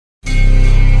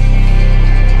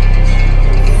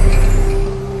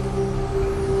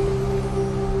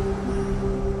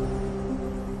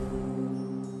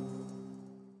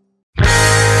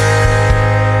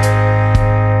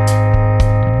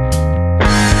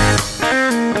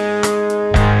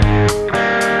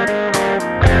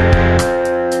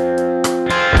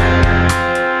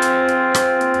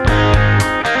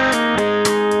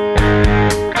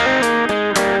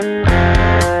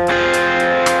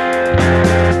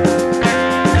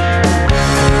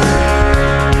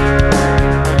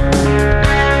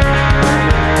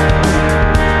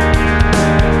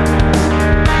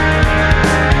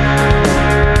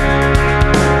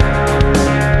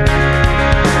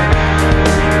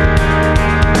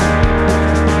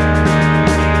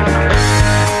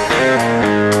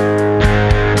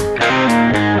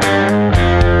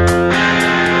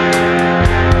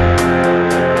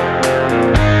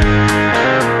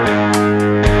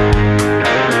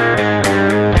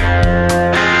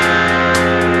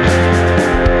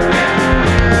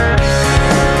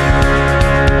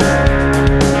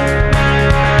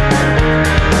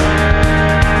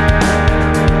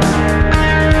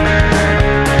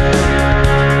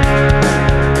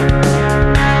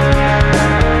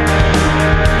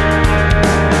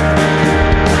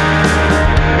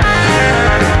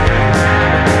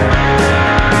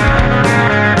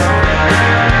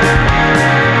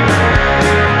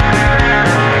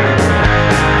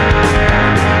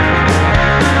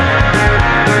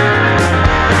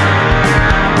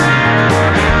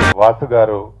వాసు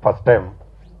గారు first time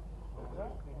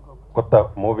కొత్త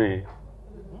movie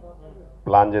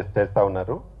plan చేస్తూ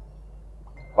ఉన్నారు.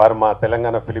 వారు మా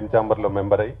తెలంగాణ ఫిలిం ఛాంబర్లో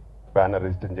మెంబర్ అయ్యి బ్యానర్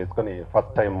రిజిస్టర్ చేసుకొని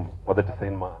ఫస్ట్ టైం మొదటి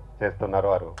సినిమా చేస్తున్నారు.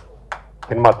 వారు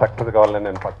సినిమా సక్సెస్ కావాలని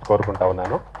నేను ఫస్ట్ కోరుకుంటా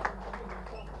ఉన్నాను.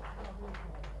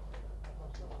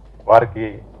 వారికి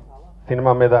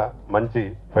సినిమా మీద మంచి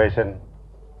ఫ్యాషన్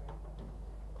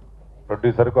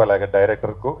ప్రొడ్యూసర్కు అలాగే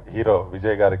డైరెక్టర్కు హీరో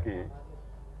విజయ్ గారికి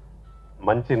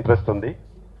మంచి ఇంట్రెస్ట్ ఉంది.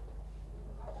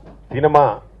 సినిమా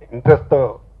ఇంట్రెస్ట్తో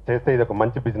చేస్తే ఇది ఒక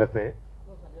మంచి బిజినెసే.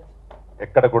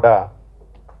 ఎక్కడ కూడా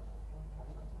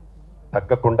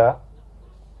తగ్గకుండా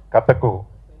కథకు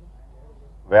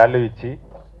వాల్యూ ఇచ్చి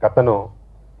కథను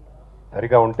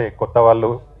సరిగా ఉంటే కొత్త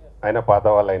వాళ్ళు అయినా పాత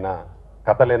వాళ్ళైనా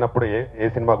కథ లేనప్పుడు ఏ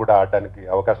సినిమా కూడా ఆడడానికి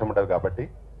అవకాశం ఉండదు. కాబట్టి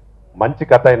మంచి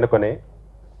కథ ఎన్నుకొని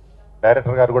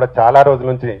డైరెక్టర్ గారు కూడా చాలా రోజుల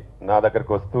నుంచి నా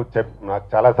దగ్గరికి వస్తూ నాకు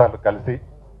చాలాసార్లు కలిసి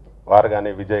వారు కానీ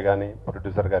విజయ్ కానీ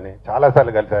ప్రొడ్యూసర్ కానీ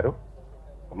చాలాసార్లు కలిశారు.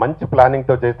 మంచి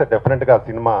ప్లానింగ్తో చేస్తే డెఫినెట్గా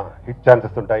సినిమా హిట్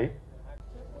ఛాన్సెస్ ఉంటాయి.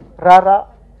 రారా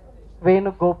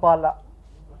వేణుగోపాల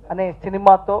అనే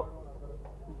సినిమాతో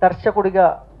దర్శకుడిగా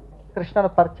కృష్ణను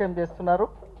పరిచయం చేస్తున్నారు.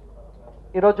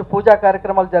 ఈరోజు పూజా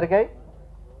కార్యక్రమాలు జరిగాయి.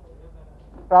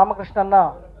 రామకృష్ణన్న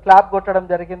క్లాప్ కొట్టడం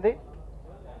జరిగింది.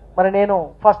 మరి నేను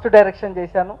ఫస్ట్ డైరెక్షన్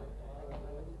చేశాను.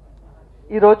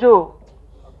 ఈరోజు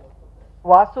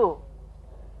వాసు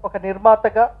ఒక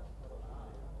నిర్మాతగా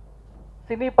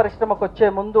సినీ పరిశ్రమకు వచ్చే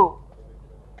ముందు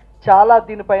చాలా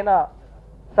దీనిపైన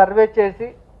సర్వే చేసి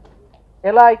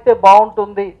ఎలా అయితే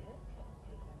బాగుంటుంది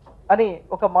అని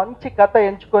ఒక మంచి కథ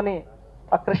ఎంచుకొని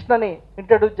ఆ కృష్ణని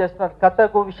ఇంట్రడ్యూస్ చేస్తున్నారు.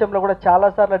 కథకు విషయంలో కూడా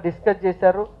చాలాసార్లు డిస్కస్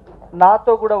చేశారు.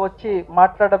 నాతో కూడా వచ్చి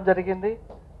మాట్లాడడం జరిగింది.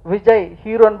 విజయ్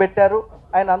హీరోని పెట్టారు.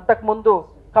 ఆయన అంతకుముందు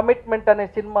కమిట్మెంట్ అనే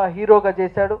సినిమా హీరోగా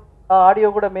చేశాడు. ఆ ఆడియో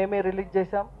కూడా మేమే రిలీజ్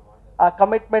చేశాం. ఆ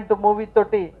కమిట్మెంట్ మూవీ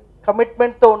తోటి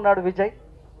కమిట్మెంట్తో ఉన్నాడు విజయ్.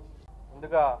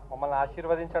 ముందుగా మమ్మల్ని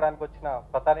ఆశీర్వదించడానికి వచ్చిన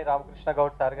ప్రతాని రామకృష్ణ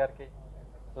గౌడ్ సార్ గారికి,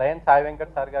 లయన్ సాయి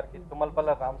వెంకట్ సార్ గారికి,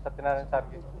 తుమ్మలపల్లి రామ్ సత్యనారాయణ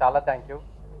సార్కి చాలా థ్యాంక్ యూ.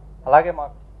 అలాగే మా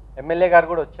ఎమ్మెల్యే గారు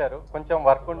కూడా వచ్చారు, కొంచెం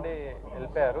వర్క్ ఉండి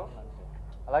వెళ్ళిపోయారు.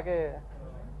 అలాగే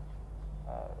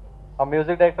మా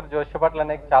మ్యూజిక్ డైరెక్టర్ జోషిపట్ల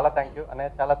అనేకి చాలా థ్యాంక్ యూ.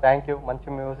 అనేది చాలా థ్యాంక్ యూ. మంచి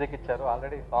మ్యూజిక్ ఇచ్చారు,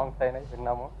 ఆల్రెడీ సాంగ్స్ అయినాయి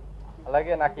విన్నాము.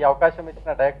 అలాగే నాకు ఈ అవకాశం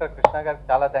ఇచ్చిన డైరెక్టర్ కృష్ణ గారికి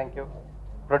చాలా థ్యాంక్ యూ.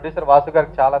 ప్రొడ్యూసర్ వాసు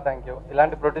గారికి చాలా థ్యాంక్ యూ.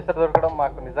 ఇలాంటి ప్రొడ్యూసర్ దొరకడం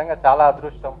మాకు నిజంగా చాలా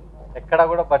అదృష్టం. ఎక్కడా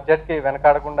కూడా బడ్జెట్కి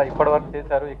వెనకాడకుండా ఇప్పటివరకు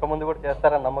చేశారు, ఇక ముందు కూడా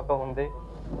చేస్తారని నమ్మకం ఉంది.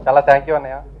 చాలా థ్యాంక్ యూ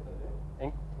అన్నయ్య.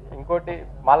 ఇంకోటి,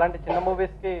 మాలాంటి చిన్న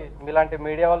మూవీస్కి మీలాంటి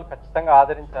మీడియా వాళ్ళు ఖచ్చితంగా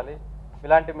ఆదరించాలి.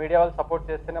 మీలాంటి మీడియా వాళ్ళు సపోర్ట్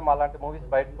చేస్తేనే మాలాంటి మూవీస్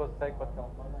బయటకు వస్తాయి, కొంచెం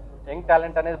యంగ్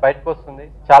టాలెంట్ అనేది బయటకు వస్తుంది.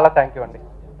 చాలా థ్యాంక్ యూ అండి.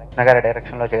 కృష్ణ గారి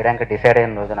డైరెక్షన్లో చేయడానికి డిసైడ్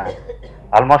అయిన రోజున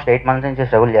ఆల్మోస్ట్ 8 months నుంచి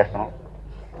స్ట్రగుల్ చేస్తున్నాం.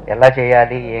 ఎలా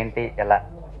చేయాలి, ఏంటి, ఎలా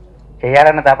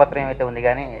చేయాలన్న తాపత్రయం అయితే ఉంది,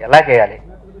 కానీ ఎలా చేయాలి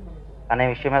అనే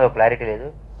విషయం మీద ఒక క్లారిటీ లేదు.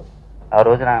 ఆ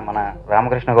రోజున మన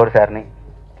రామకృష్ణ గౌడ్ సార్ని,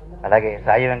 అలాగే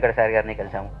సాయి వెంకట సార్ గారిని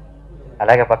కలిసాము.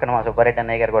 అలాగే పక్కన మా సుబ్బారెడ్డి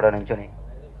అన్నయ్య గారు కూడా నుంచుని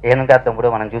ఏం కాదు తమ్ముడు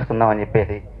మనం చూసుకుందాం అని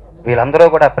చెప్పేసి వీళ్ళందరూ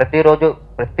కూడా ప్రతిరోజు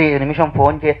ప్రతి నిమిషం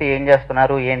ఫోన్ చేసి ఏం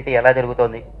చేస్తున్నారు, ఏంటి, ఎలా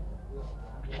జరుగుతోంది,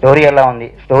 స్టోరీ ఎలా ఉంది,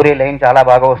 స్టోరీ లైన్ చాలా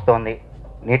బాగా వస్తుంది,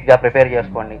 నీట్గా ప్రిపేర్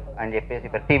చేసుకోండి అని చెప్పేసి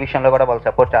ప్రతి విషయంలో కూడా వాళ్ళు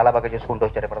సపోర్ట్ చాలా బాగా చేసుకుంటూ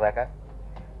వచ్చారు ఇప్పటిదాకా.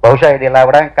 బహుశా ఇది ఇలా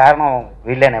అవ్వడానికి కారణం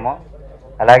వీళ్ళేనేమో.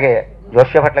 అలాగే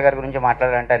జోషిపట్ల గారి గురించి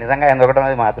మాట్లాడాలంటే నిజంగా ఆయన దొరకడం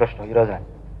అనేది మా అదృష్టం. ఈ రోజున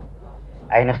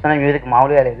ఆయన ఇస్తున్న మ్యూజిక్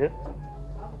మామూలుగా లేదు,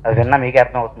 అది విన్నా మీకే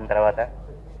అర్థం అవుతుంది.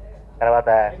 తర్వాత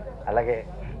అలాగే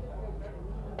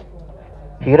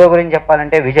హీరో గురించి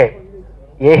చెప్పాలంటే విజయ్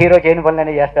ఏ హీరో చేయని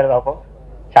పనులన్నీ చేస్తాడు పాపం.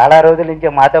 చాలా రోజుల నుంచి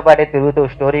మాతో పాటే తిరుగుతూ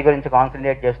స్టోరీ గురించి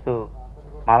కాన్సన్ట్రేట్ చేస్తూ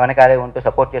మా వెనకాలే ఉంటూ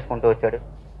సపోర్ట్ చేసుకుంటూ వచ్చాడు.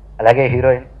 అలాగే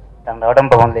హీరోయిన్ తను రావడం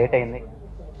పాపం లేట్ అయింది,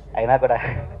 అయినా కూడా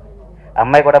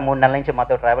అమ్మాయి కూడా 3 నెలల నుంచి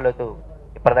మాతో ట్రావెల్ అవుతూ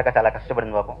ఇప్పటిదాకా చాలా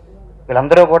కష్టపడింది పాపం.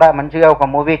 వీళ్ళందరూ కూడా మంచిగా ఒక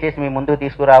మూవీ చేసి మీ ముందుకు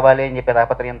తీసుకురావాలి అని చెప్పి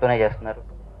తాపత్రయంతోనే చేస్తున్నారు.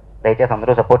 దయచేసి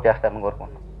అందరూ సపోర్ట్ చేస్తారని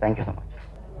కోరుకుంటున్నాం. Thank you so much.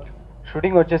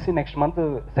 Shooting వచ్చేసి నెక్స్ట్ మంత్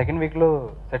 2nd వీక్లో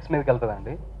సెట్స్ మీదకి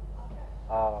వెళ్తుందండి.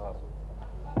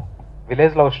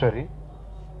 విలేజ్ లవ్ స్టోరీ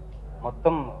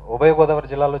మొత్తం ఉభయ గోదావరి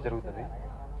జిల్లాలో జరుగుతుంది.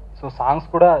 సో సాంగ్స్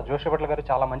కూడా జోషిపట్ల గారు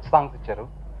చాలా మంచి సాంగ్స్ ఇచ్చారు.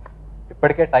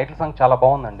 ఇప్పటికే టైటిల్ సాంగ్ చాలా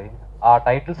బాగుందండి. ఆ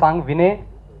టైటిల్ సాంగ్ వినే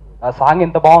ఆ సాంగ్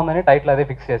ఎంత బాగుందని టైటిల్ అదే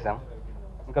ఫిక్స్ చేశాం.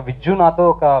 ఇంకా విజ్జు నాతో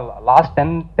ఒక లాస్ట్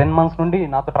 10 months నుండి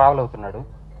నాతో ట్రావెల్ అవుతున్నాడు,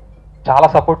 చాలా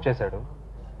సపోర్ట్ చేశాడు.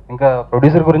 ఇంకా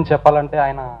ప్రొడ్యూసర్ గురించి చెప్పాలంటే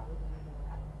ఆయన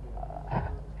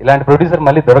ఇలాంటి ప్రొడ్యూసర్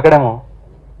మళ్ళీ దొరకడము,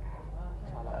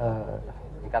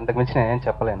 ఇంకా అంతకుమించి నేనేం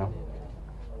చెప్పలేను.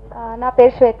 నా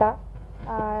పేరు శ్వేత,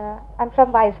 ఐమ్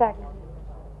ఫ్రమ్ వైజాగ్.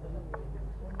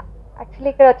 యాక్చువల్లీ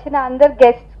ఇక్కడ వచ్చిన అందరు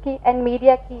గెస్ట్స్కి అండ్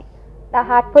మీడియాకి నా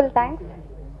heartful thanks.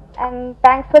 And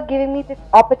thanks for giving me this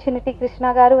opportunity Krishna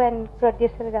గారు అండ్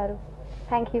ప్రొడ్యూసర్ గారు.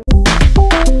 Thank you.